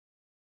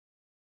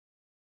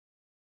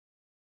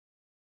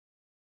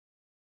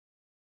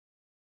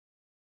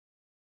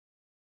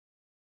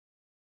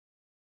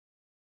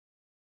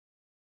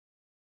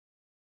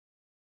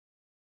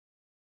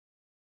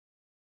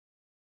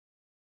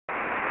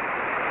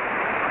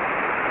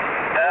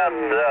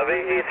and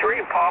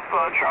VE3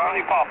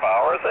 Charlie Papa.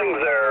 How are things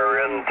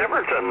there in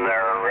Tiverton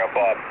there,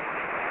 Bob?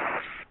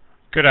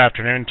 Good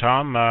afternoon,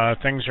 Tom.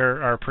 Things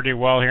are pretty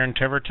well here in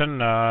Tiverton.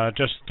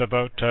 Just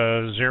about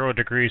 0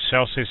 degrees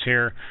Celsius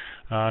here.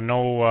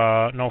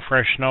 No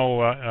fresh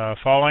snow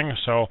falling,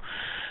 so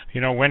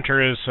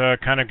winter is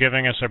kind of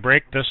giving us a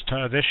break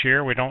this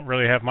year. We don't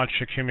really have much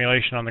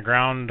accumulation on the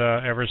ground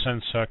ever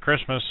since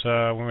Christmas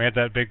when we had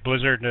that big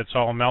blizzard. It's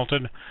all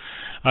melted.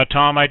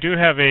 Tom, I do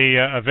have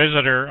a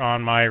visitor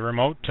on my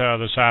remote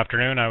this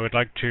afternoon. I would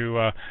like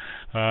to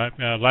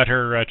let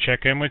her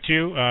check in with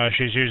you.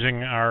 She's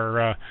using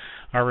our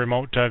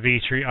remote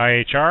V3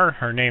 IHR.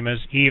 Her name is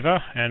Eva,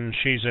 and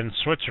she's in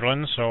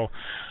Switzerland. So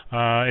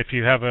if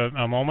you have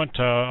a moment,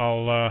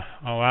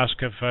 I'll ask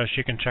if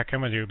she can check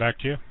in with you. Back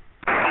to you.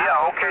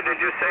 Yeah, okay. Did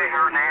you say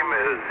her name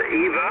is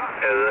Eva?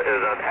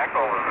 Is that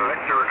Echo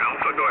Victor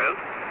Alpha? Go ahead.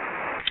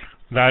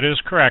 That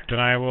is correct, and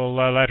I will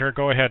let her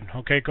go ahead.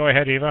 Okay, go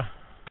ahead, Eva.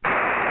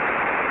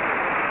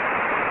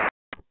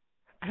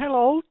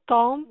 Hello,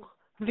 Tom.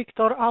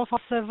 Victor Alpha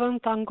 7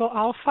 Tango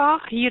Alpha.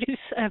 Here is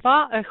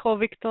Eva, Echo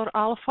Victor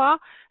Alpha,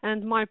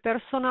 and my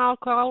personal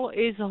call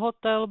is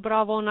Hotel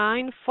Bravo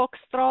 9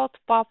 Foxtrot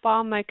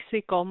Papa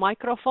Mexico.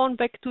 Microphone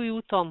back to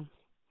you, Tom.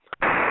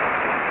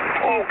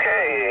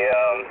 Okay,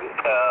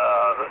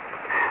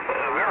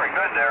 very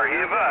good there,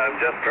 Eva. I'm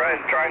just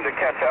trying to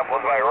catch up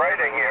with my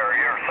writing here.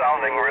 You're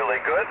sounding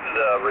really good,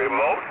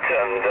 remote,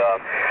 and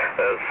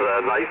it's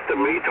nice to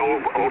meet.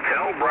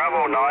 Hotel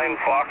Bravo 9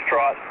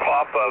 Foxtrot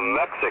Papa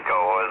Mexico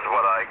is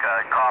what I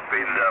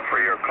copied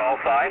for your call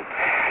sign.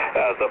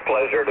 It's a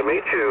pleasure to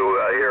meet you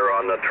here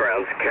on the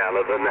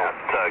Trans-Canada Net.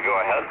 Go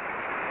ahead.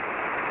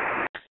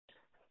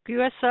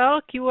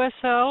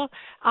 QSL,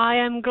 I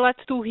am glad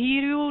to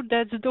hear you.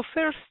 That's the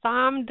first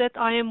time that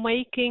I am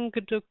making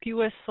the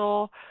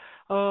QSO,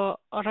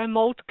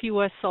 remote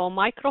QSO.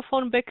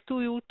 Microphone back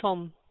to you,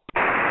 Tom.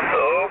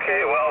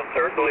 Okay, well,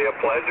 certainly a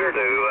pleasure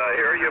to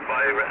hear you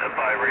by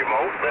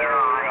remote there,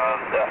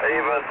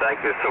 Eva. Thank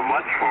you so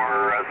much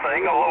for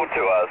saying hello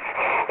to us.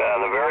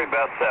 The very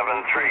best 7-3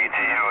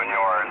 to you and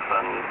yours.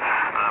 And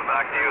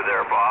back to you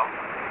there, Bob.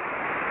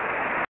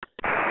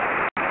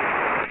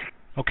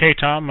 Okay,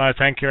 Tom.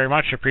 Thank you very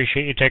much.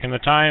 Appreciate you taking the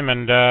time.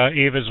 And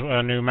Eva's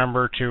a new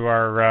member to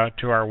our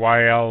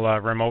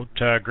YL remote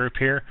group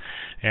here,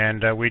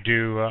 and we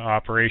do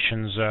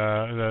operations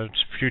a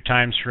few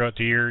times throughout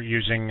the year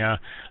using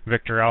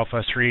Victor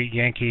Alpha 3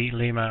 Yankee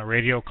Lima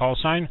radio call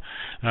sign.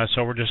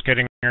 So we're just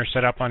getting her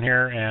set up on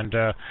here, and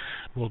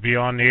we'll be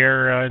on the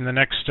air in the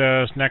next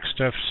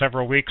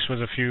several weeks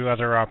with a few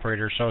other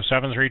operators. So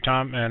 7-3,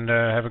 Tom, and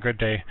have a good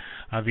day.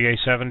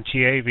 VA7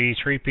 TA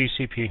V3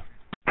 PCP.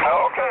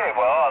 Okay,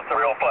 well, it's a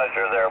real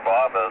pleasure there,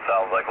 Bob. It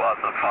sounds like lots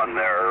of fun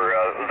there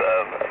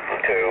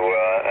to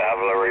have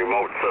a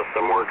remote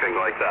system working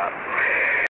like that.